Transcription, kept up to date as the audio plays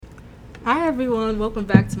Hi everyone, welcome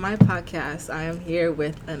back to my podcast. I am here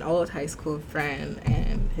with an old high school friend,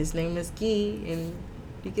 and his name is Guy, and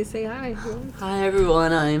you can say hi. Hi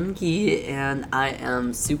everyone, I'm Guy, and I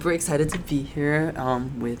am super excited to be here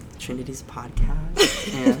with Trinity's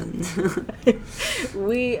podcast. And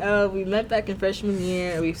we met back in freshman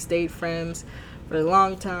year, and we've stayed friends for a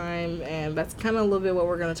long time, and that's kind of a little bit what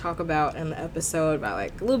we're going to talk about in the episode, about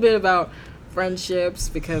like a little bit about friendships,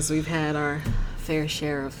 because we've had our fair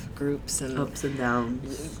share of groups and ups and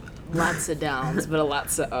downs. Lots of downs, but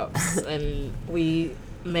lots of ups. And we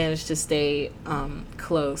managed to stay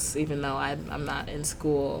close, even though I'm not in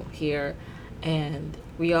school here. And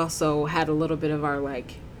we also had a little bit of our, a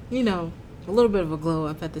little bit of a glow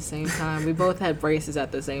up at the same time. We both had braces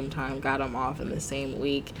at the same time, got them off in the same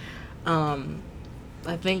week.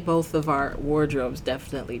 I think both of our wardrobes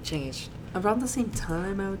definitely changed. Around the same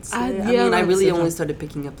time, I would say. I really only started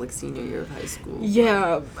picking up, senior year of high school.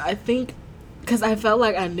 Yeah, I think, because I felt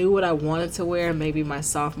like I knew what I wanted to wear maybe my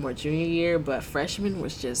sophomore, junior year, but freshman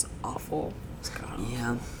was just awful.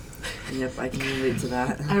 Yeah. Yep, I can relate to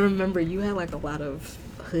that. I remember you had, a lot of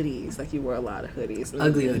hoodies. You wore a lot of hoodies.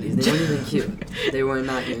 Ugly hoodies. They weren't even cute. They were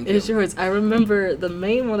not even cute. It's yours. I remember the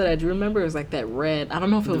main one that I do remember was that red. I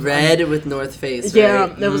don't know if it was red with North Face. Yeah,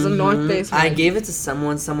 right? there was a North Face one. I gave it to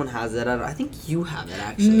someone. Someone has it. I think you have it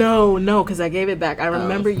actually. No, because I gave it back. I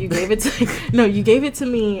remember you gave it to. No, you gave it to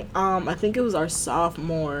me. I think it was our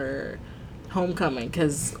sophomore homecoming,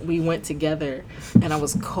 because we went together and I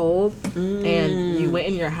was cold and you went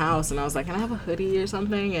in your house and I was like, can I have a hoodie or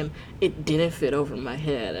something? And it didn't fit over my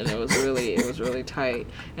head, and it was really tight,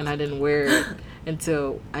 and I didn't wear it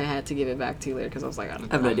until I had to give it back to you later, because I was like, I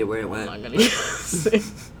have no idea where it went. I'm not gonna use it.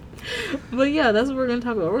 But yeah, that's what we're gonna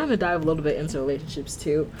talk about. We're gonna dive a little bit into relationships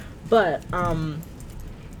too, but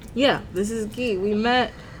yeah, this is Guy. We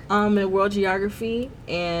met in world geography,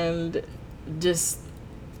 and just,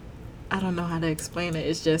 I don't know how to explain it.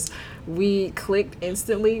 It's just we clicked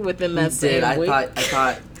instantly within that same week. I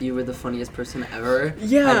thought you were the funniest person ever.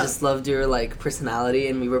 Yeah. I just loved your personality,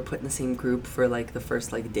 and we were put in the same group for the first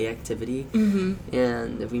day activity. Mm-hmm.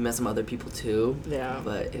 And we met some other people too. Yeah.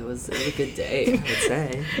 But it was a good day, I would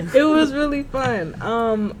say. It was really fun.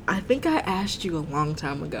 I think I asked you a long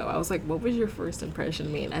time ago. I was like, what was your first impression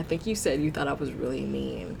of me? And I think you said you thought I was really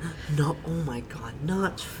mean. No, oh my god,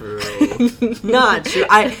 not true. Not true.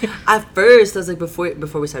 At first I was like, before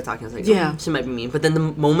we started talking, I was like, yeah, she might be mean. But then the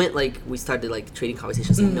moment we started trading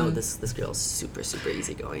conversations, I was like, no, this girl's super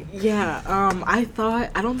easygoing. Yeah. I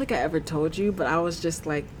don't think I ever told you, but I was just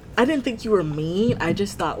I didn't think you were mean. I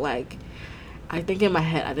just thought I think in my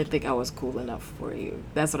head, I didn't think I was cool enough for you.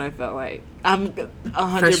 That's what I felt like. I'm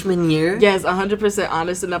 100 freshman year. Yes, 100%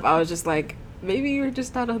 honest enough. I was just maybe you were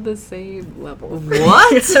just not on the same level.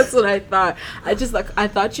 What? That's what I thought. I just I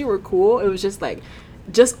thought you were cool. It was just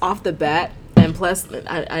just off the bat. And plus,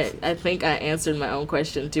 I think I answered my own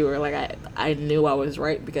question too, or I knew I was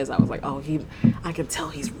right, because I was like, oh, I can tell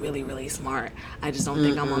he's really, really smart. I just don't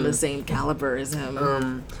think I'm on the same caliber as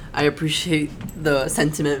him. I appreciate the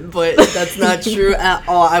sentiment, but that's not true at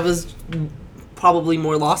all. I was probably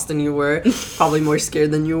more lost than you were, probably more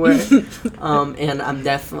scared than you were, and I'm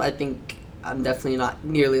definitely not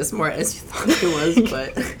nearly as smart as you thought I was,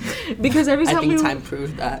 but because every time time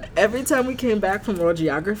proved that. Every time we came back from world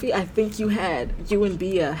geography, I think you and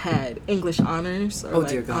Bia had English honors, or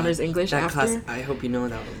dear God. honors English that after. Class, I hope you know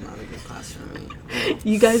that was not a good class for me. Oh.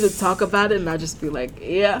 You guys would talk about it, and I'd just be like,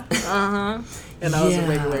 yeah, and I was a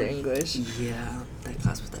regular English. Yeah, that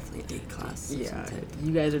class was definitely a class. Yeah,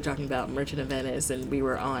 you guys were talking about Merchant of Venice, and we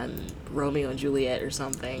were on Romeo and Juliet or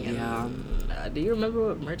something. And, yeah. Do you remember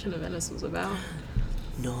what Merchant of Venice was about?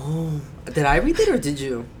 No. Did I read it, or did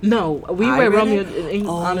you? No, we read Romeo in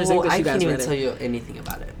honors English. I can't even tell you anything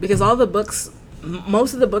about it. Because all the books,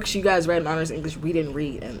 most of the books you guys read in honors English, we didn't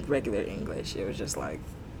read in regular English. It was just I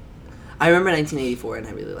remember 1984, and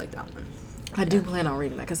I really liked that one. I do plan on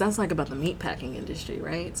reading that, because that's about the meatpacking industry,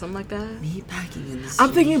 right? Something like that. Meatpacking industry.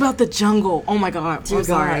 I'm thinking about the jungle. Oh my god. Dear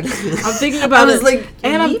God. I'm thinking about I was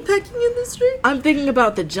meatpacking industry? I'm thinking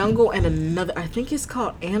about the jungle and another. I think it's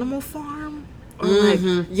called Animal Farm. Or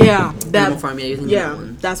yeah, Animal Farm. Yeah, you're thinking that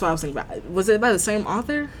one. That's what I was thinking about. Was it by the same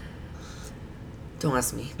author? Don't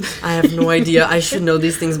ask me. I have no idea. I should know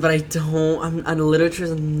these things, but I don't. Literature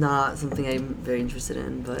is not something I'm very interested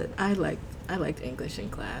in. But I liked English in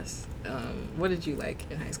class. What did you like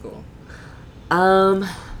in high school? I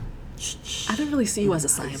don't really see you as a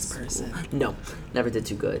science person. No, never did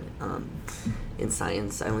too good. In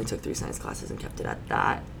science, I only took 3 science classes and kept it at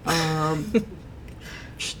that.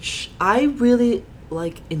 I really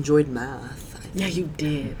enjoyed math. Yeah, you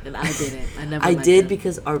did, and I didn't. I never. I liked did him.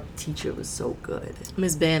 because our teacher was so good.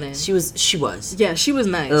 Miss Bannon. She was. Yeah, she was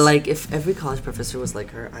nice. Like, if every college professor was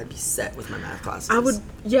like her, I'd be set with my math classes. I would.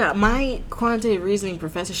 Yeah, my quantitative reasoning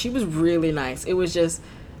professor, she was really nice. It was just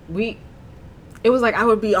it was like I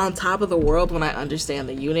would be on top of the world when I understand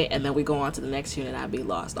the unit, and then we go on to the next unit, I'd be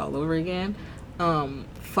lost all over again.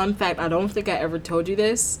 Fun fact, I don't think I ever told you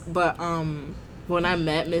this, but when I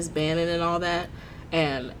met Miss Bannon and all that,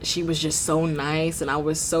 and she was just so nice, and I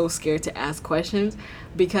was so scared to ask questions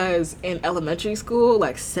because in elementary school,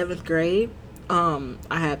 like 7th grade, I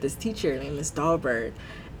had this teacher named Miss Dahlberg,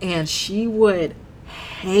 and she would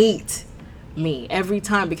hate me every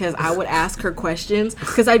time because I would ask her questions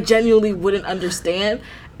because I genuinely wouldn't understand.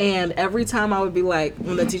 And every time I would be like,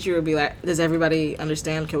 when the teacher would be like, does everybody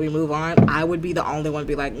understand? Can we move on? I would be the only one to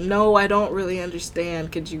be like, no, I don't really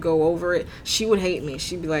understand. Could you go over it? She would hate me.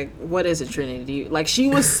 She'd be like, what is it, Trinity? Do you? Like, she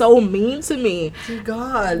was so mean to me. Dear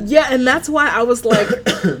God. Yeah, and that's why I was like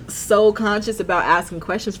so conscious about asking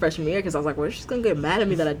questions freshman year because I was like, well, she's going to get mad at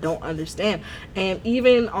me that I don't understand. And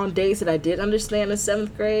even on days that I did understand in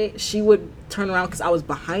 7th grade, she would turn around because I was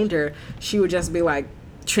behind her. She would just be like,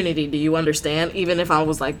 Trinity, do you understand? Even if I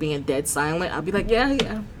was like being dead silent, I'd be like,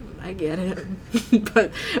 yeah, I get it.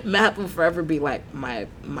 But math will forever be like my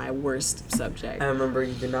worst subject. I remember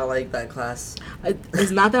you did not like that class.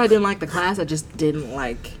 It's not that I didn't like the class, I just didn't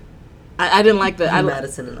like. I didn't like the.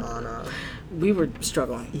 Madison and Anna. We were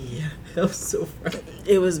struggling. Yeah, that was so funny.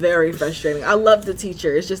 It was very frustrating. I love the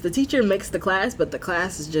teacher. It's just the teacher makes the class, but the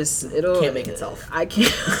class is just can't make itself. I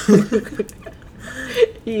can't.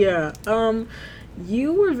 Yeah.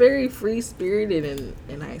 You were very free spirited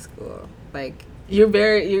in high school. Like you're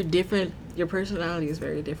different. Your personality is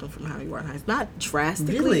very different from how you are in high school. Not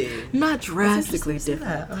drastically. Really? Not drastically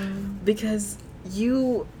different. Because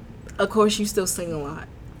you, of course, you still sing a lot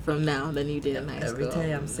from now than you did in high school. Every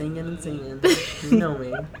day I'm singing and singing. You know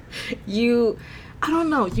me. I don't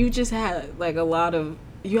know. You just had like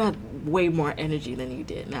you had way more energy than you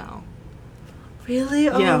did now. Really?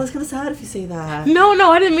 Oh, Yeah. that's kind of sad if you say that. No,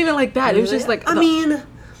 I didn't mean it like that. Really? It was just like I mean,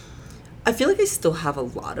 I feel like I still have a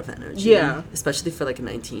lot of energy. Yeah. Especially for like a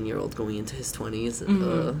 19-year-old going into his 20s.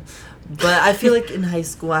 Mm-hmm. But I feel like in high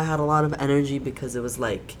school I had a lot of energy because it was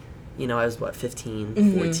like, I was 15,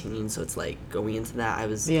 Mm-hmm. 14, so it's like going into that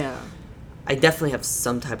yeah. I definitely have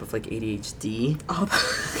some type of like ADHD. Oh.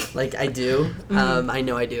 Like I do. Mm-hmm. I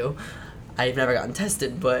know I do. I've never gotten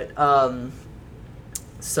tested, but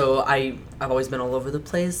so I've always been all over the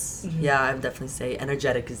place. Mm-hmm. Yeah, I would definitely say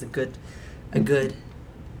energetic is a good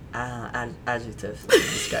adjective to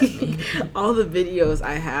describe me. All the videos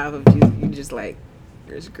I have of you just like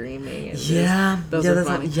you're screaming. And those are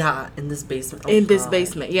funny. In this basement. In this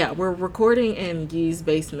basement, yeah, we're recording in Guy's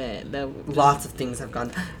basement. Lots of things have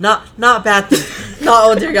gone. Not bad things.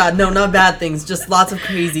 No, oh dear God, no, not bad things. Just lots of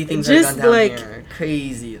crazy things have Just gone down like- here.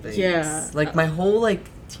 Crazy things. Yeah. Like my whole like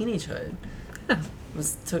teenagehood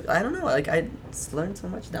I don't know. Like I learned so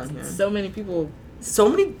much down here. So many people So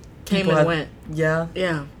many came people and have- went. Yeah.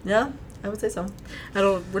 Yeah, I would say so.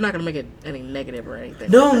 we're not gonna make it any negative or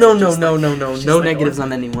anything. No, like no, that. no, Just no, like- no, no. just No like negatives or-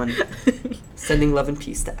 on anyone. Sending love and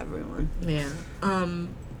peace to everyone. Yeah.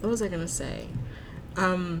 What was I gonna say?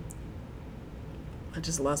 I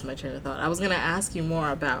just lost my train of thought. I was gonna ask you more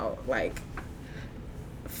about like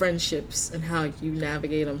friendships and how you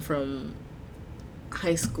navigate them from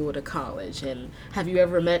high school to college, and have you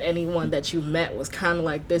ever met anyone that you met was kind of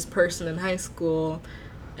like this person in high school,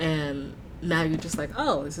 and now you're just like,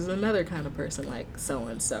 oh, this is another kind of person like so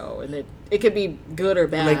and so, and it could be good or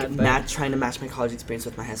bad. Like but trying to match my college experience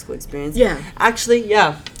with my high school experience. Yeah. Actually,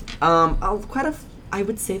 yeah. I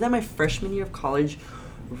would say that my freshman year of college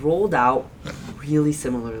rolled out really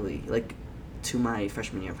similarly, like to my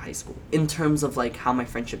freshman year of high school in terms of like how my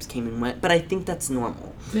friendships came and went. But I think that's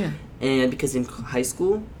normal. Yeah. And because in high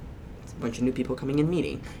school, it's a bunch of new people coming in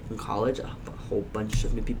meeting. In college, a whole bunch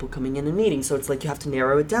of new people coming in and meeting. So it's like you have to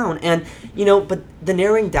narrow it down. And, but the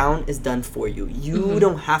narrowing down is done for you. You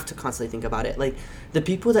don't have to constantly think about it. Like, the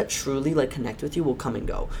people that truly, like, connect with you will come and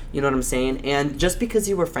go. You know what I'm saying? And just because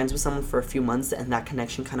you were friends with someone for a few months and that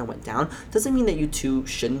connection kind of went down, doesn't mean that you two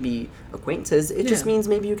shouldn't be acquaintances. It just means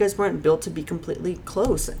maybe you guys weren't built to be completely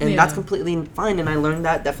close. And that's completely fine. And I learned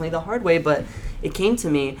that definitely the hard way, but it came to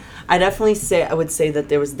me. I would say that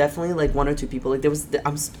there was definitely, like, one or two people. Like,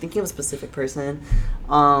 I'm thinking of a specific person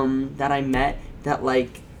that I met that,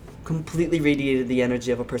 like, completely radiated the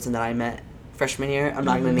energy of a person that I met freshman year. I'm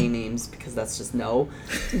not gonna name names because that's just no.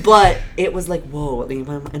 But it was like, whoa,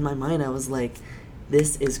 like in my mind I was like,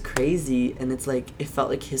 this is crazy. And it's like, it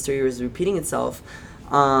felt like history was repeating itself.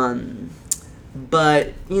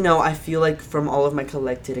 But, you know, I feel like from all of my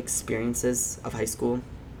collected experiences of high school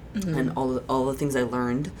and all the things I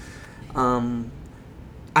learned,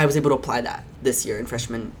 I was able to apply that this year in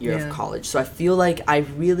freshman year of college. So I feel like I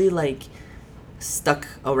really, like, stuck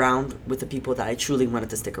around with the people that I truly wanted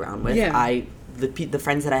to stick around with. Yeah. The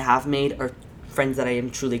friends that I have made are friends that I am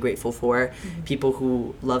truly grateful for, people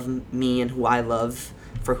who love me and who I love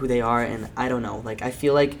for who they are, and I don't know, like, I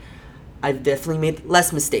feel like I've definitely made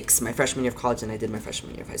less mistakes my freshman year of college than I did my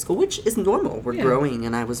freshman year of high school, which is normal. We're growing,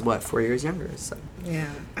 and I was, 4 years younger, so.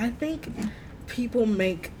 Yeah, I think people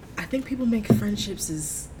make friendships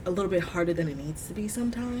is a little bit harder than it needs to be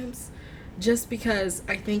sometimes. Just because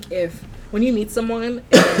I think when you meet someone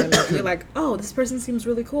and you're like, oh, this person seems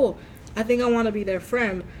really cool, I think I want to be their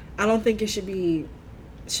friend, I don't think it should be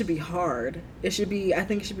hard. I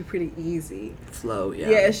think it should be pretty easy. Flow, yeah.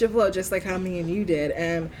 Yeah, it should flow just like how me and you did.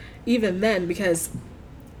 And even then, because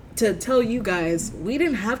to tell you guys, we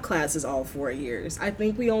didn't have classes all 4 years. I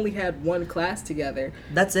think we only had one class together.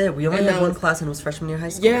 That's it. We only had one class, and it was freshman year of high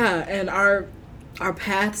school. Yeah, and our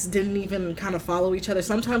paths didn't even kind of follow each other.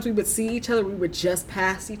 Sometimes we would see each other, we would just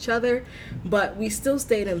pass each other, but we still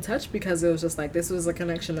stayed in touch because it was just like, this was a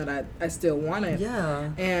connection that I still wanted.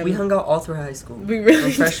 Yeah. And we hung out all through high school. We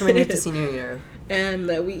really from freshman year did. to senior year. And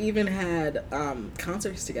we even had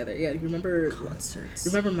concerts together. Yeah, you remember concerts?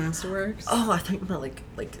 Remember Masterworks? Oh, I thought you meant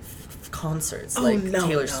like concerts, oh, like no,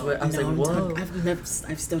 Taylor no, Swift. I was no, like, whoa.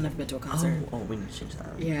 I've still never been to a concert. Oh, we need to change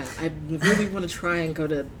that. Yeah, I really want to try and go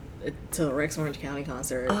to Rex Orange County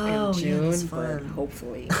concert in June, but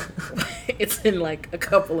hopefully it's in like a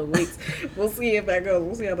couple of weeks. We'll see if that goes.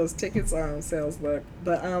 We'll see how those tickets sales look.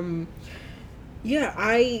 But yeah,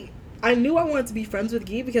 I knew I wanted to be friends with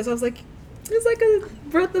Guy because I was like, it's like a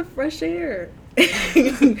breath of fresh air.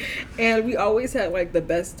 And we always had like the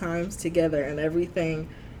best times together and everything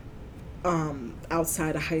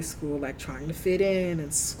outside of high school, like trying to fit in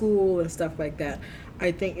and school and stuff like that.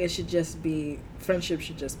 I think friendship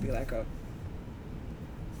should just be like a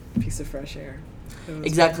piece of fresh air.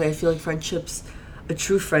 Exactly. I feel like a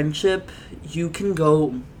true friendship, you can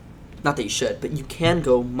go, not that you should, but you can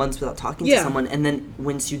go months without talking to someone, and then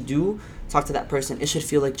once you do talk to that person, it should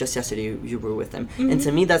feel like just yesterday you were with them. Mm-hmm. And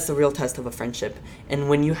to me, that's the real test of a friendship. And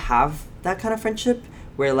when you have that kind of friendship,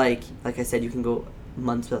 where like I said, you can go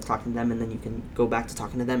months without talking to them, and then you can go back to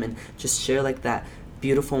talking to them and just share like that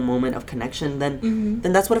beautiful moment of connection, then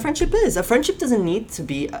that's what a friendship is. A friendship doesn't need to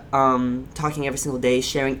be talking every single day,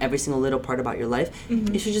 sharing every single little part about your life.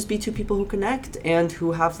 It should just be two people who connect and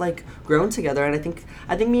who have like grown together. And I think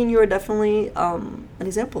me and you are definitely an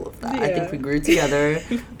example of that. I think we grew together.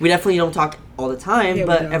 We definitely don't talk all the time,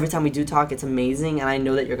 but every time we do talk, it's amazing, and I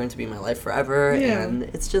know that you're going to be in my life forever. And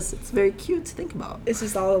it's very cute to think about. It's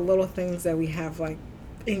just all the little things that we have like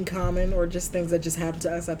in common, or just things that just happen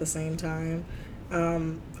to us at the same time.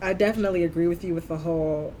 I definitely agree with you with the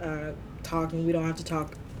whole talking. We don't have to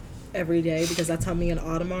talk every day, because that's how me and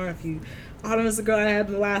Autumn are. Autumn is the girl I had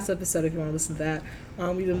in the last episode, if you want to listen to that.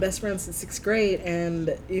 We've been best friends since 6th grade,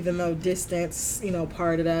 and even though distance,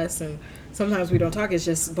 parted us, and sometimes we don't talk, it's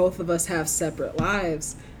just both of us have separate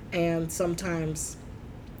lives, and sometimes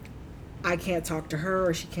I can't talk to her,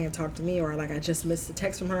 or she can't talk to me, or like I just missed a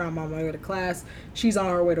text from her, I'm on my way to class, she's on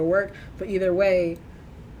her way to work, but either way,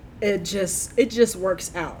 it just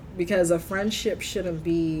works out, because a friendship shouldn't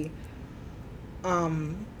be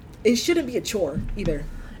it shouldn't be a chore either.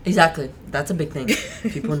 Exactly. That's a big thing.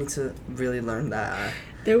 People need to really learn that.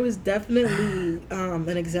 There was definitely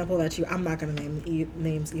an example that I'm not going to name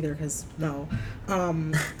names either, because no,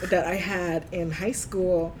 that I had in high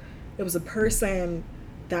school. It was a person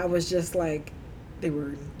that was just like, they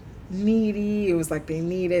were needy. It was like they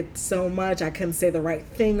needed so much. I couldn't say the right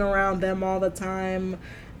thing around them all the time.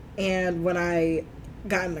 And when I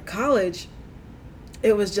got into college,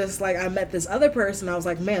 it was just like I met this other person. I was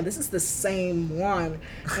like, man, this is the same one.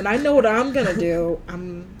 And I know what I'm going to do.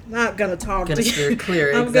 I'm not going to talk to you. Steer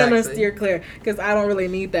clear, I'm going to steer clear, because I don't really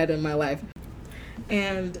need that in my life.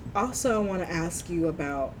 And also I want to ask you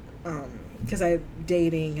about, because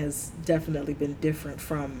dating has definitely been different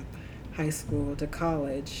from high school to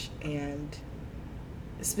college, and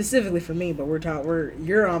specifically for me, but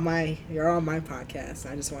you're on my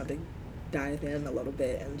podcast. I just wanted to dive in a little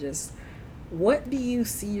bit and just, what do you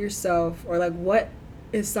see yourself, or like what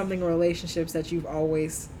is something in relationships that you've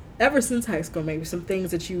always, ever since high school, maybe some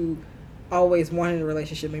things that you always wanted in a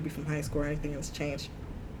relationship, maybe from high school, or anything that's changed,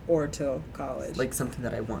 or till college? Like something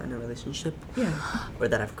that I want in a relationship? Yeah. Or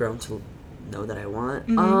that I've grown to know that I want?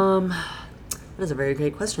 That is a very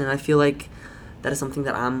great question. I feel like That is something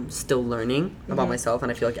that I'm still learning about Mhm. myself,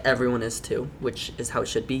 and I feel like everyone is too, which is how it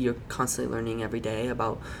should be. You're constantly learning every day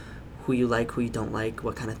about who you like, who you don't like,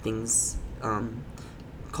 what kind of things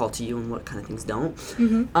call to you and what kind of things don't.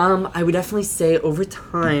 I would definitely say over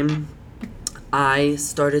time, I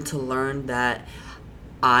started to learn that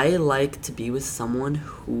I like to be with someone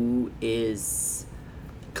who is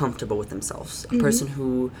comfortable with themselves. A person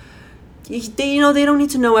who they don't need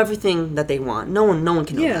to know everything that they want. No one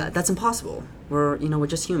can know Yeah. that. That's impossible. We're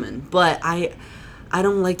just human. But I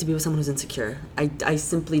don't like to be with someone who's insecure. I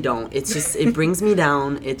simply don't. It's just, it brings me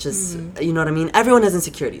down. It just, you know what I mean? Everyone has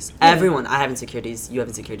insecurities. Yeah. Everyone. I have insecurities. You have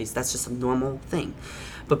insecurities. That's just a normal thing.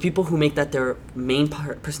 But people who make that their main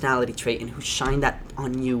personality trait and who shine that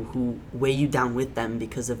on you, who weigh you down with them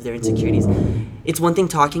because of their insecurities, it's one thing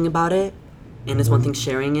talking about it, and it's one thing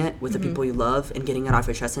sharing it with the people you love and getting it off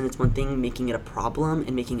your chest, and it's one thing making it a problem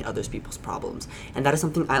and making it other people's problems. And that is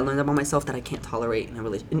something I learned about myself that I can't tolerate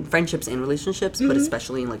in friendships and relationships, but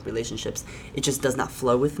especially in like relationships. It just does not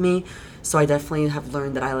flow with me. So I definitely have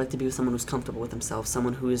learned that I like to be with someone who's comfortable with themselves,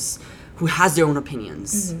 someone who has their own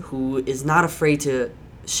opinions, who is not afraid to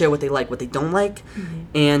share what they like, what they don't like,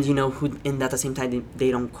 and who, and at the same time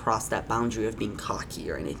they don't cross that boundary of being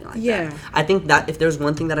cocky or anything like that. I think that if there's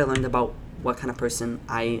one thing that I learned about what kind of person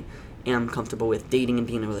I am comfortable with dating and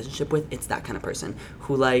being in a relationship with, it's that kind of person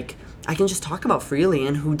who like I can just talk about freely,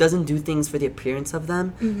 and who doesn't do things for the appearance of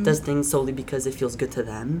them, does things solely because it feels good to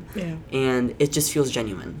them, and it just feels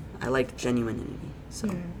genuine. I like genuinity.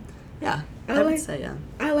 So yeah, I would say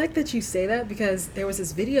I like that you say that, because there was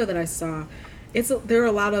this video that I saw. There are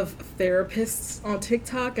a lot of therapists on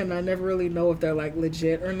TikTok, and I never really know if they're like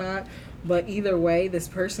legit or not. But either way, this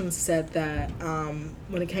person said that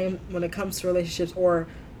when it comes to relationships or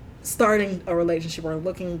starting a relationship or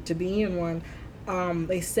looking to be in one,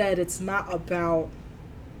 they said it's not about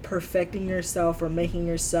perfecting yourself or making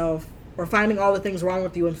yourself or finding all the things wrong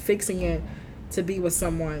with you and fixing it to be with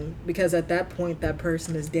someone, because at that point that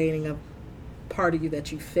person is dating a part of you that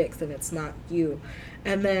you fixed and it's not you.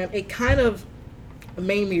 And then it kind of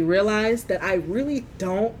made me realize that I really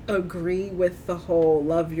don't agree with the whole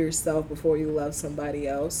love yourself before you love somebody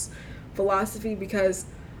else philosophy, because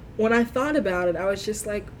when I thought about it, I was just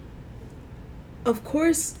like, of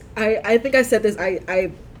course, I think I said this,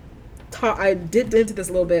 I dipped into this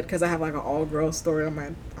a little bit because I have like an all girl story on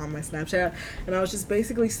my Snapchat, and I was just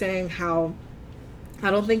basically saying how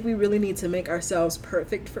I don't think we really need to make ourselves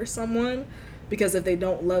perfect for someone, because if they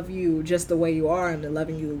don't love you just the way you are and they're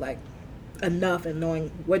loving you like enough and knowing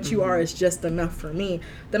what you are is just enough for me,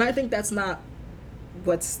 then I think that's not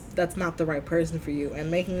the right person for you. And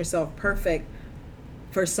making yourself perfect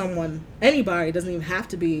for someone, anybody, doesn't even have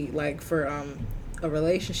to be like for a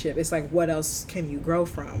relationship. It's like, what else can you grow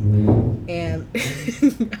from? And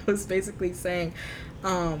I was basically saying,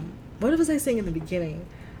 what was I saying in the beginning?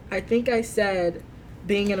 I think I said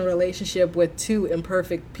being in a relationship with two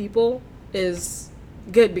imperfect people is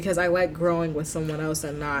good, because I like growing with someone else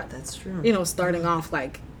and not, that's true, starting off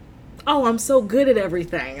like, oh, I'm so good at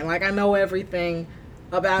everything and like I know everything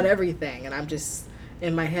about everything, and I'm just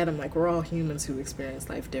in my head I'm like, we're all humans who experience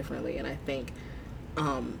life differently. And I think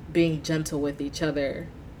being gentle with each other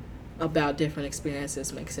about different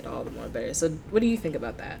experiences makes it all the more better. So what do you think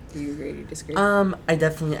about that? Do you agree or disagree? I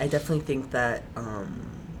definitely think that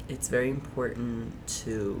it's very important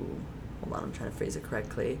to, hold on, I'm trying to phrase it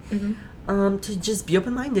correctly, to just be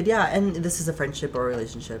open-minded, and this is a friendship or a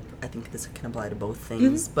relationship. I think this can apply to both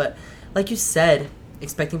things, but like you said,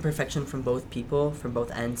 expecting perfection from both people, from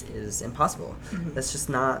both ends, is impossible. That's just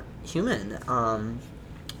not human.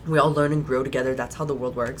 We all learn and grow together. That's how the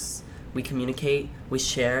world works. We communicate, we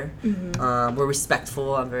share, we're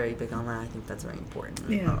respectful. I'm very big on that. I think that's very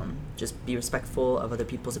important. Just be respectful of other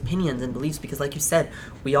people's opinions and beliefs, because like you said,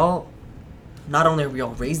 we all, not only are we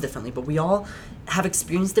all raised differently, but we all have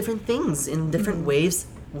experienced different things in different ways.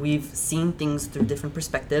 We've seen things through different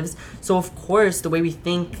perspectives. So of course, the way we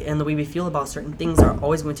think and the way we feel about certain things are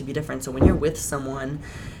always going to be different. So when you're with someone,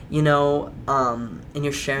 and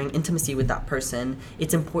you're sharing intimacy with that person,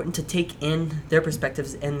 it's important to take in their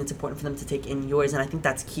perspectives, and it's important for them to take in yours. And I think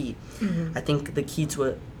that's key. I think the key to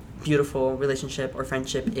a beautiful relationship or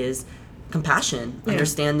friendship is compassion,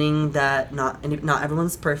 understanding that not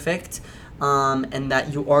everyone's perfect, and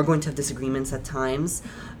that you are going to have disagreements at times,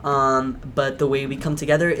 but the way we come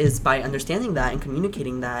together is by understanding that and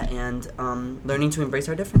communicating that, and learning to embrace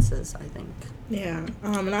our differences, I think. And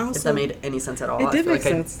I also, if that made any sense at all. It did make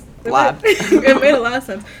sense. It made a lot of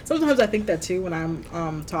sense. Sometimes I think that too when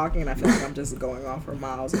I'm talking, and I feel like I'm just going on for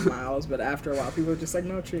miles and miles, but after a while people are just like,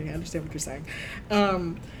 no, Tree, I understand what you're saying.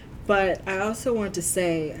 But I also wanted to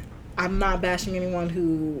say, I'm not bashing anyone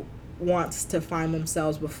who wants to find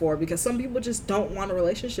themselves before, because some people just don't want a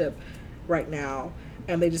relationship right now,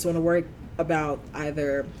 and they just want to worry about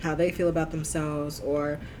either how they feel about themselves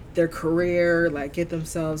or their career, like get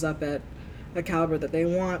themselves up at a caliber that they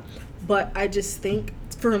want. But I just think,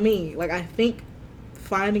 for me, like, I think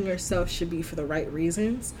finding yourself should be for the right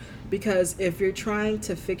reasons, because if you're trying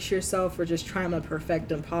to fix yourself or just trying to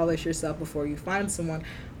perfect and polish yourself before you find someone,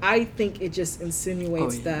 I think it just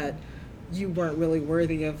insinuates that you weren't really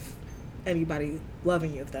worthy of anybody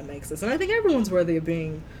loving you, if that makes sense. And I think everyone's worthy of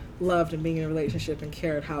being loved and being in a relationship and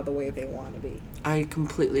cared how the way they want to be. I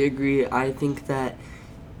completely agree. I think that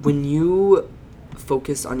when you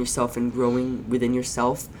focus on yourself and growing within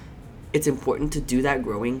yourself, it's important to do that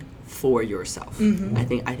growing for yourself. Mm-hmm.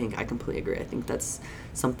 I think I completely agree. I think that's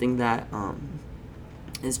something that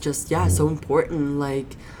is just so important.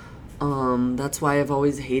 Like that's why I've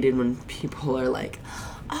always hated when people are like,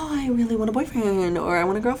 oh, I really want a boyfriend or I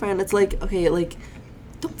want a girlfriend. It's like, okay, like,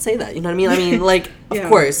 don't say that, you know what I mean? I mean, like, of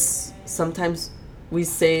course, sometimes we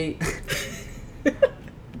say...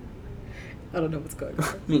 I don't know what's going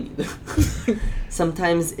on. Me neither.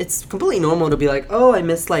 Sometimes it's completely normal to be like, oh, I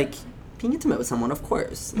miss, like, being intimate with someone, of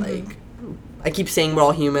course. Mm-hmm. Like, I keep saying we're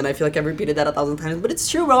all human. I feel like I've repeated that 1,000 times, but it's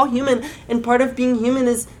true, we're all human, and part of being human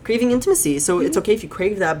is craving intimacy, so it's okay if you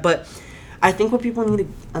crave that, but I think what people need to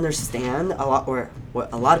understand a lot, or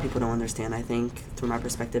what a lot of people don't understand, I think, through my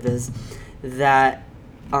perspective, is that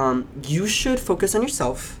you should focus on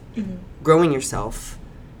yourself, growing yourself,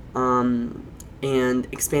 and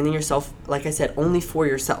expanding yourself, like I said, only for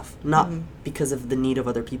yourself, not because of the need of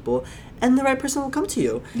other people, and the right person will come to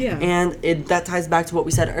you. Yeah. And that ties back to what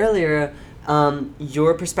we said earlier.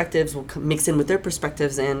 Your perspectives will mix in with their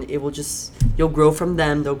perspectives, and it will just, you'll grow from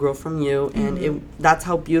them, they'll grow from you, and that's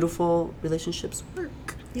how beautiful relationships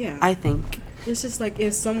work. Yeah. I think. It's just like,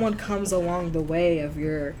 if someone comes along the way of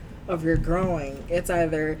your growing, it's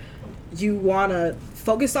either you want to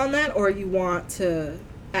focus on that or you want to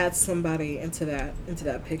add somebody into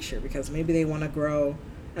that picture, because maybe they want to grow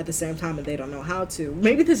at the same time and they don't know how to.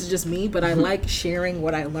 Maybe this is just me, but I like sharing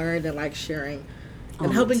what I learned and like sharing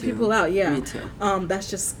and helping people out. Yeah. Me too. That's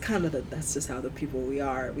just kind of that's just how the people we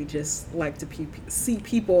are. We just like to see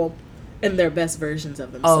people in their best versions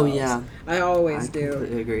of themselves. Oh, yeah. I always do. I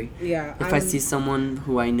completely agree. Yeah. If I see someone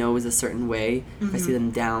who I know is a certain way, if I see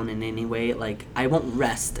them down in any way, like, I won't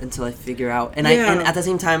rest until I figure out. And and at the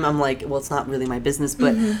same time, I'm like, well, it's not really my business,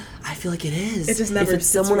 but I feel like it is. It just never If it's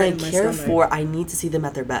sits someone right I in my care stomach. for, I need to see them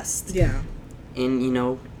at their best. Yeah.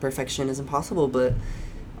 And, perfection is impossible, but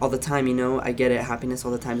all the time, I get it. Happiness all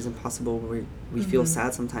the time is impossible. We feel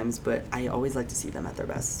sad sometimes, but I always like to see them at their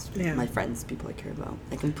best. Yeah. My friends, people I care about.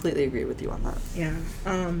 I completely agree with you on that. Yeah.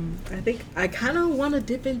 I think I kind of want to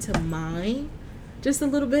dip into mine just a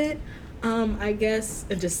little bit. I guess,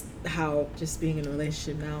 and just how just being in a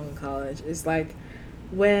relationship now in college is like,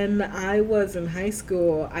 when I was in high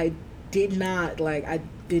school, I did not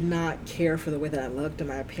care for the way that I looked, and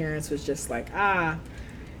my appearance was just like, I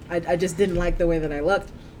just didn't like the way that I looked.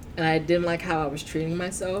 And I didn't like how I was treating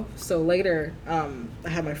myself. So later, I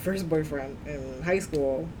had my first boyfriend in high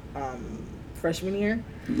school, freshman year.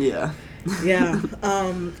 Yeah. Yeah.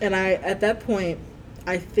 And at that point,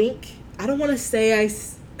 I think, I don't want to say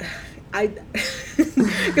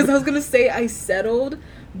because I was going to say I settled,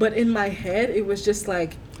 but in my head, it was just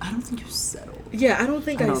like, I don't think you settled. yeah, I don't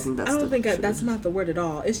think that's that's not the word at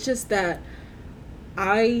all. It's just that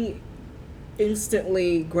I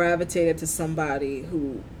instantly gravitated to somebody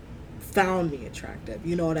who found me attractive.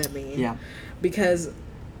 You know what I mean? Yeah. Because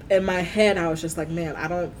in my head, I was just like, man, I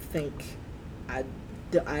don't think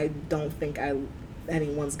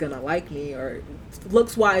anyone's gonna like me, or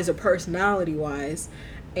looks wise or personality wise.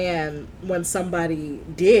 And when somebody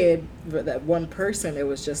did, that one person, it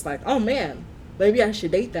was just like, oh man, maybe I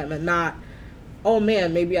should date them, and not, oh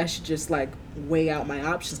man, maybe I should just like weigh out my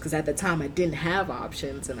options, because at the time I didn't have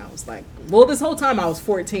options, and I was like, well, this whole time I was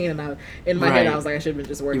 14, and in my head I was like, I should have been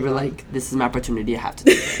just working. You were like, this is my opportunity, I have to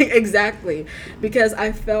do it. Exactly, because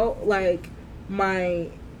I felt like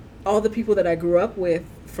all the people that I grew up with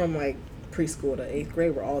from like preschool to 8th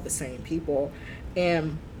grade were all the same people,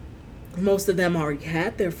 and most of them already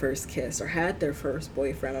had their first kiss or had their first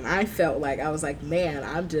boyfriend, and I felt like, I was like, man,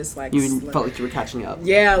 I'm just like, you felt like you were catching up.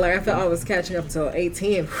 Yeah, like I felt I was catching up until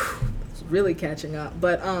 18. Really catching up.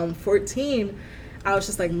 But 14, I was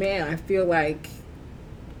just like, man, I feel like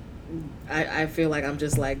I'm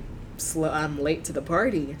just like slow, I'm late to the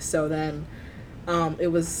party. So then it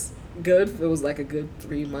was good. It was like a good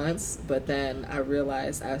 3 months, but then I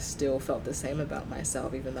realized I still felt the same about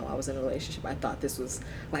myself, even though I was in a relationship. I thought this was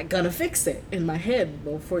like gonna fix it in my head.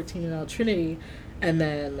 Well, 14-year-old Trinity, and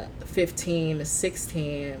then 15 to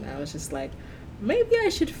 16, I was just like, maybe I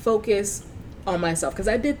should focus on myself, because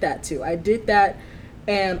I did that too. I did that,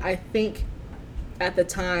 and I think at the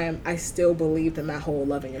time I still believed in that whole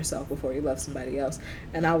loving yourself before you love somebody else,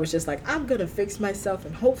 and I was just like, I'm gonna fix myself,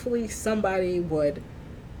 and hopefully somebody would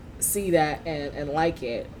see that and like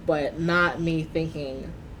it, but not me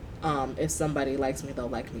thinking if somebody likes me, they'll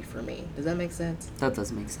like me for me. Does that make sense? That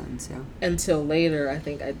does make sense, yeah. Until later, I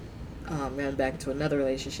think I ran back into another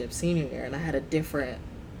relationship senior year, and I had a different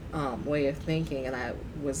way of thinking, and it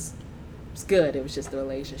was good. It was just the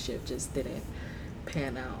relationship just didn't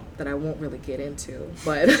pan out, that I won't really get into.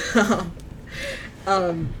 But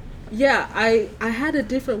yeah, I had a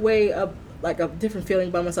different way of, like, a different feeling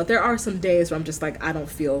about myself. There are some days where I'm just like, I don't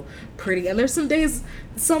feel pretty, and there's some days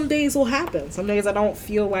will happen. Some days I don't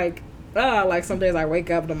feel like some days I wake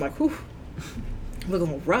up and I'm like, whew, look a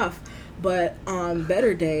little rough. But on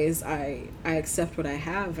better days, I accept what I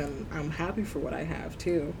have, and I'm happy for what I have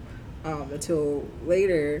too. Until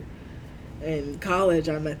later in college,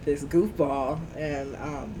 I met this goofball, and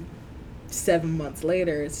 7 months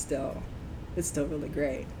later, it's still really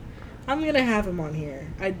great. I'm gonna have him on here.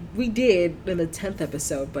 We did in the 10th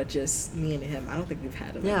episode, but just me and him. I don't think we've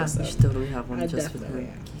had an episode. Yeah, we should totally have one just with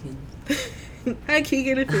him. Keegan. Hi,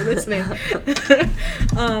 Keegan, if you're listening.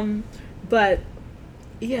 But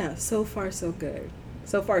yeah, so far so good.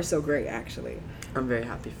 So far so great, actually. I'm very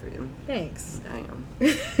happy for you. Thanks. I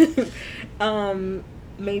am.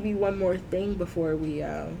 Maybe one more thing before we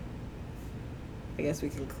I guess we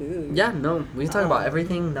conclude. Yeah, no, we can talk about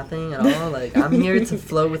everything, nothing at all. Like, I'm here to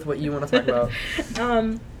flow with what you want to talk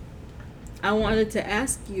about. I wanted to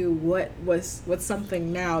ask you what's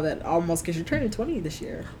something now that almost, because you're turning 20 this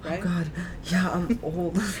year, right? Oh God, yeah, I'm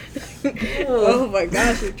old. Oh my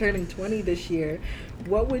gosh, you're turning 20 this year.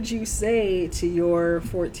 What would you say to your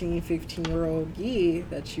 14, 15-year-old Guy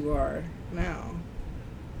that you are now?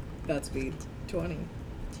 About to be 20.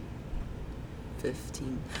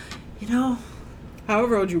 15. You know,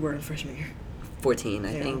 however old you were in freshman year. 14,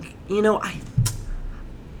 I think.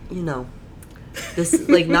 This,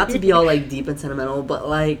 like, not to be all, like, deep and sentimental, but,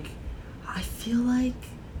 like, I feel like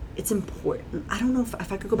it's important. I don't know if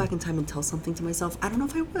I could go back in time and tell something to myself. I don't know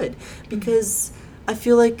if I would, because I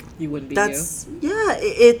feel like you wouldn't be that's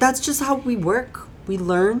that's just how we work. We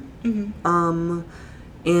learn. Mm-hmm.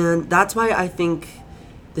 And that's why I think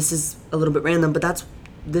this is a little bit random, but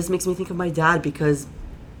this makes me think of my dad, because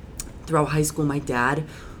throughout high school, my dad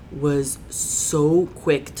was so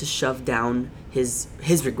quick to shove down his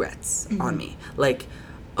regrets on me. Like,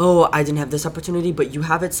 oh, I didn't have this opportunity, but you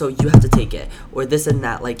have it, so you have to take it. Or this and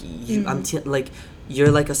that. Like,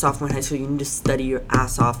 you're like a sophomore in high school, you need to study your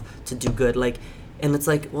ass off to do good. Like, and it's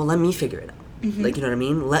like, well, let me figure it out. Mm-hmm. Like, you know what I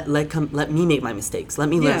mean? Let me make my mistakes. Let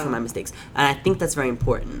me learn from my mistakes. And I think that's very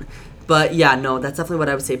important. But yeah, no, that's definitely what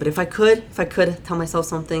I would say. But if I could tell myself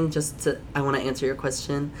something, I want to answer your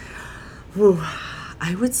question.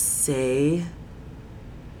 I would say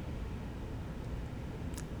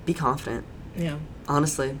be confident. Yeah.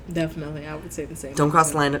 Honestly. Definitely, I would say the same. Don't cross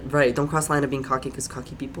the line. Right. Don't cross the line of being cocky, because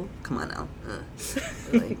cocky people. Come on now.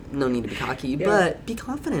 Like, no need to be cocky, but be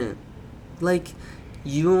confident. Like,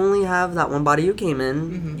 you only have that one body you came in.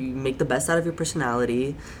 Mm-hmm. You make the best out of your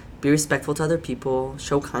personality. Be respectful to other people.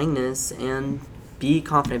 Show kindness, and be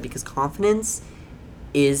confident, because confidence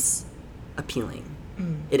is appealing.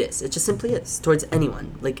 It is. It just simply is. Towards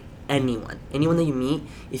anyone. Like, anyone that you meet.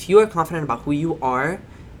 If you are confident about who you are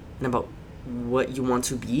and about what you want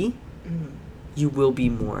to be, you will be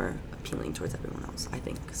more appealing towards everyone else, I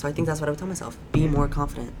think. So I think that's what I would tell myself. Be more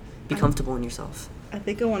confident. Be comfortable in yourself. I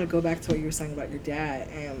think I want to go back to what you were saying about your dad,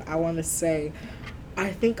 and I want to say, I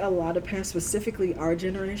think a lot of parents, specifically our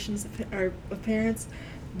generations of parents,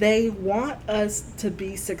 they want us to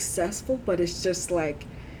be successful, but it's just like,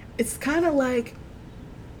 it's kind of like,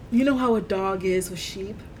 you know how a dog is with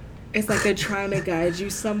sheep? It's like they're trying to guide you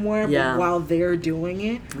somewhere but while they're doing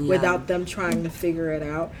it without them trying to figure it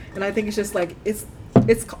out. And I think it's just like, it's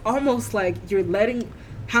almost like you're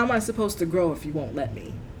how am I supposed to grow if you won't let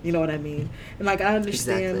me? You know what I mean? And like, I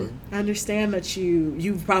understand that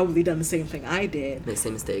you've probably done the same thing I did. The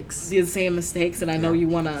same mistakes. The same mistakes, and I know you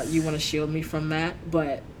wanna shield me from that,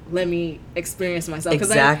 but let me experience myself.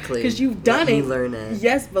 Exactly. Because you've done let me learn it.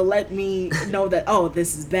 Yes, but let me know that, oh,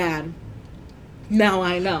 this is bad. Now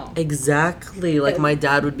I know. Exactly. Like, my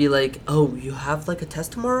dad would be like, "Oh, you have like a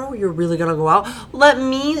test tomorrow? You're really gonna go out? Let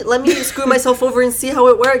me screw myself over and see how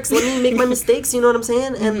it works. Let me make my mistakes." You know what I'm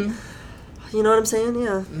saying? And you know what I'm saying?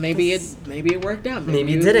 Yeah. Maybe it worked out.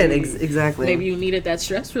 Maybe it didn't. Exactly. Maybe you needed that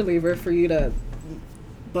stress reliever for you to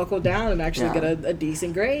buckle down and actually get a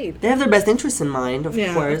decent grade. They have their best interests in mind, of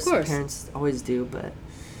course. Parents always do, but...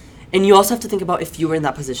 And you also have to think about if you were in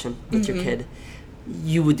that position with your kid,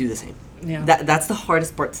 you would do the same. Yeah. That's the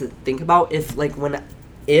hardest part to think about.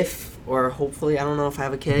 Or hopefully, I don't know if I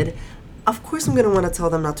have a kid, of course I'm going to want to tell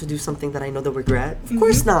them not to do something that I know they'll regret. Of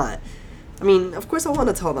course not. I mean, of course I want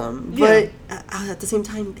to tell them, but at the same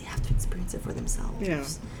time, they have to experience it for themselves. Yeah.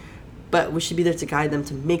 But we should be there to guide them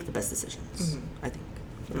to make the best decisions, I think,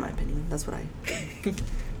 in my opinion. That's what I think.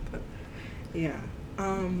 Yeah.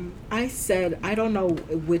 I said, I don't know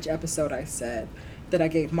which episode I said, that I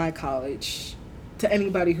gave my college to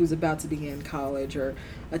anybody who's about to begin college or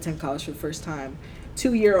attend college for the first time.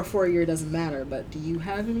 2-year or 4-year doesn't matter, but do you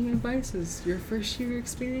have any advice? Is your first year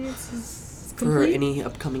experience is complete? For any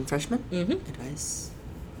upcoming freshmen? Advice?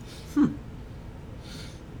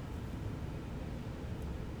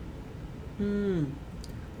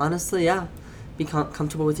 Honestly, yeah. Be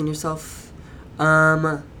comfortable within yourself.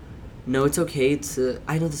 No, it's okay to...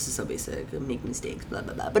 I know this is so basic. Make mistakes, blah,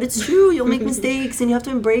 blah, blah. But it's true. You'll make mistakes, and you have to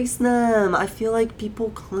embrace them. I feel like people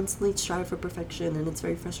constantly strive for perfection, and it's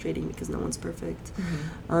very frustrating because no one's perfect.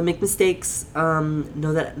 Make mistakes.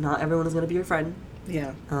 Know that not everyone is going to be your friend.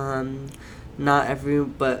 Yeah. But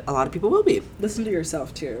a lot of people will be. Listen to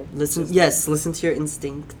yourself, too. Listen to your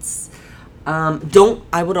instincts.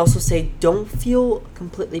 I would also say, don't feel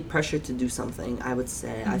completely pressured to do something, I would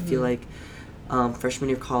say. I feel like freshman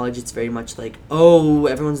year of college, it's very much like, oh,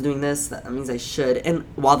 everyone's doing this, that means I should. And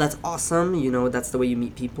while that's awesome, you know, that's the way you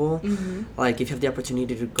meet people. Like, if you have the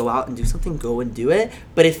opportunity to go out and do something, go and do it.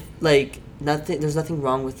 But if, like, there's nothing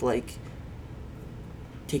wrong with, like,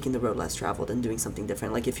 taking the road less traveled and doing something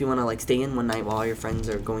different. Like, if you want to, like, stay in one night while your friends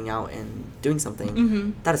are going out and doing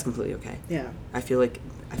something, that is completely okay. Yeah. I feel like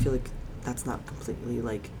that's not completely,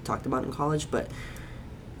 like, talked about in college, but...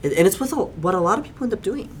 And it's with what a lot of people end up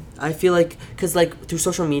doing. I feel like, because, like, through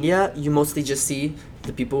social media, you mostly just see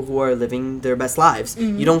the people who are living their best lives.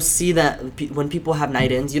 You don't see that when people have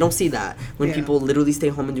night-ins. You don't see that. When people literally stay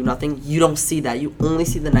home and do nothing, you don't see that. You only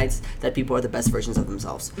see the nights that people are the best versions of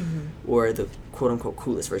themselves. Or the quote-unquote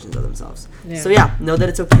coolest versions of themselves. Yeah. So, yeah, know that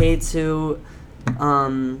it's okay to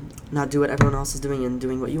not do what everyone else is doing and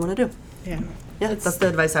doing what you want to do. Yeah. Yeah, that's the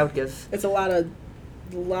advice I would give. It's a lot of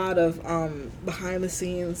behind the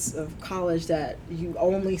scenes of college that you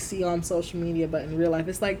only see on social media, but in real life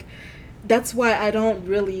it's like, that's why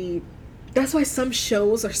some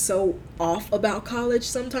shows are so off about college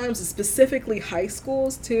sometimes, specifically high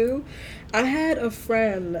schools too. I had a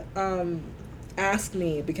friend ask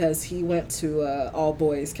me, because he went to all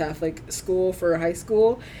boys Catholic school for high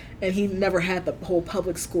school, and he never had the whole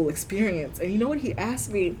public school experience, and you know what he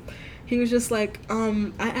asked me? He was just like,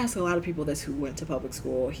 I asked a lot of people this who went to public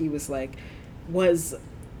school. He was like, was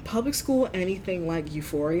public school anything like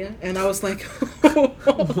Euphoria? And I was like, what?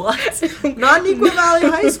 Not Neuqua Valley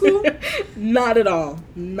High School? Not at all.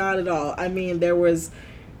 Not at all. I mean, there was,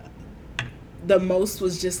 the most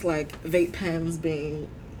was just like vape pens being,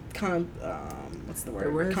 what's the word?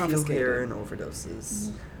 There were a few heroin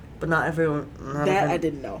overdoses. But not everyone... I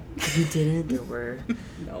didn't know. You didn't? There were...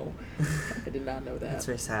 No. I did not know that. That's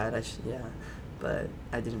very sad. But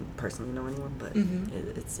I didn't personally know anyone, but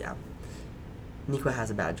it's, yeah. Neuqua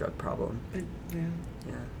has a bad drug problem. Yeah.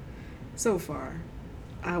 So far.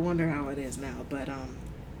 I wonder how it is now, but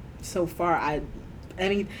so far I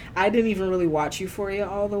didn't even really watch Euphoria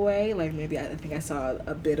all the way. Like, maybe I think I saw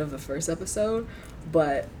a bit of the first episode,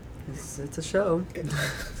 but... It's a show.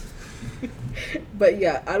 But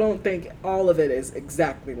yeah, I don't think all of it is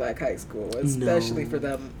exactly like high school, especially for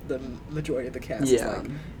them. The majority of the cast is like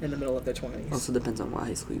in the middle of their 20s. Also depends on what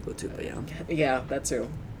high school you go to, but yeah. Yeah, that too.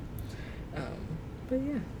 But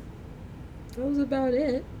yeah, that was about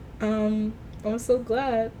it. I'm so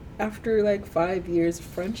glad after like 5 years of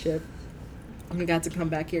friendship, we got to come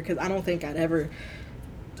back here, because I don't think I'd ever,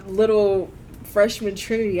 little freshman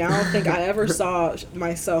Trinity, I don't think I ever saw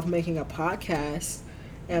myself making a podcast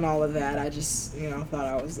and all of that. I just, thought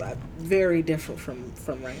I was like very different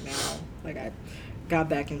from right now. Like, I got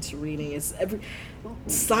back into reading. It's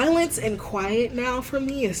silence and quiet now for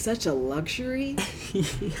me is such a luxury.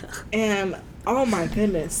 And oh my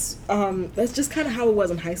goodness, that's just kind of how it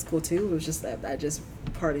was in high school too. It was just that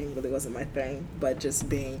partying really wasn't my thing, but just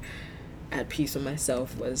being at peace with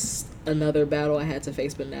myself was another battle I had to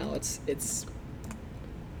face. But now it's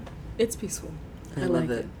peaceful. I love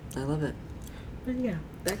it. I love it. But yeah,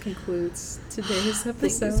 that concludes today's episode.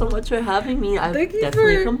 Thank you so much for having me. I'll Thank you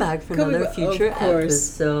definitely for come back for coming another back. future Of course.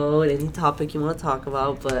 episode. Any topic you want to talk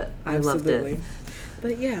about, but I loved Absolutely. it.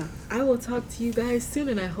 But yeah, I will talk to you guys soon,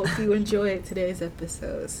 and I hope you enjoyed today's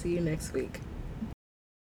episode. See you next week.